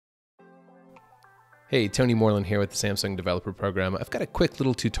Hey, Tony Morelan here with the Samsung Developer Program. I've got a quick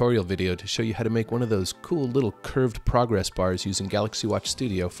little tutorial video to show you how to make one of those cool little curved progress bars using Galaxy Watch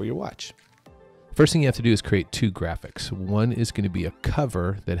Studio for your watch. First thing you have to do is create two graphics. One is going to be a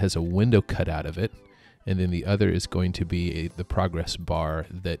cover that has a window cut out of it, and then the other is going to be the progress bar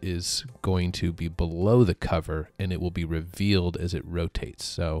that is going to be below the cover, and it will be revealed as it rotates.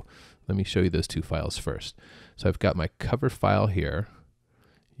 So let me show you those two files first. So I've got my cover file here.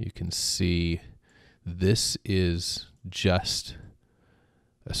 You can see this is just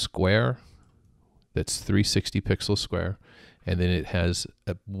a square that's 360 pixel square, and then it has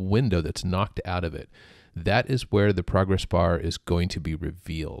a window that's knocked out of it. That is where the progress bar is going to be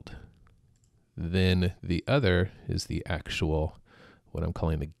revealed. Then the other is the actual, what I'm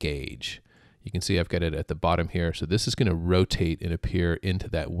calling the gauge. You can see I've got it at the bottom here, so this is going to rotate and appear into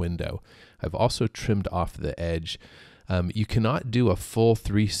that window. I've also trimmed off the edge. You cannot do a full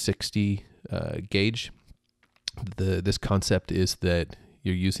 360 gauge. This concept is that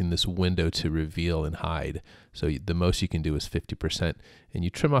you're using this window to reveal and hide. So the most you can do is 50%, and you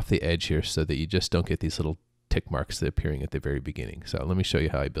trim off the edge here so that you just don't get these little tick marks that are appearing at the very beginning. So let me show you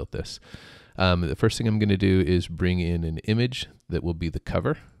how I built this. The first thing I'm going to do is bring in an image that will be the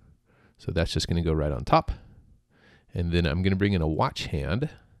cover. So that's just going to go right on top. And then I'm going to bring in a watch hand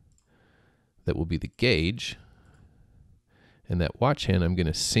that will be the gauge. And that watch hand I'm going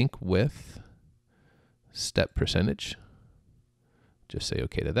to sync with step percentage. Just say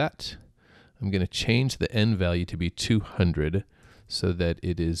OK to that. I'm going to change the N value to be 200 so that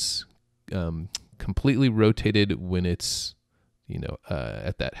it is completely rotated when it's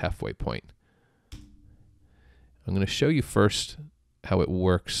at that halfway point. I'm going to show you first how it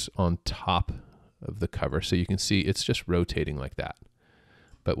works on top of the cover, so you can see it's just rotating like that.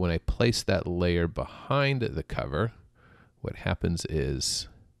 But when I place that layer behind the cover, what happens is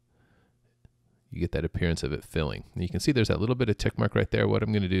you get that appearance of it filling. And you can see there's that little bit of tick mark right there. What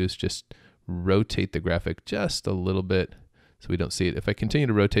I'm going to do is just rotate the graphic just a little bit so we don't see it. If I continue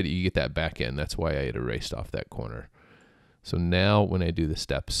to rotate it, you get that back end. That's why I had erased off that corner. So now when I do the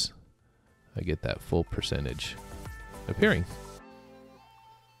steps, I get that full percentage appearing.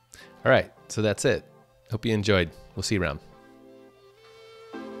 All right, so that's it. Hope you enjoyed. We'll see you around.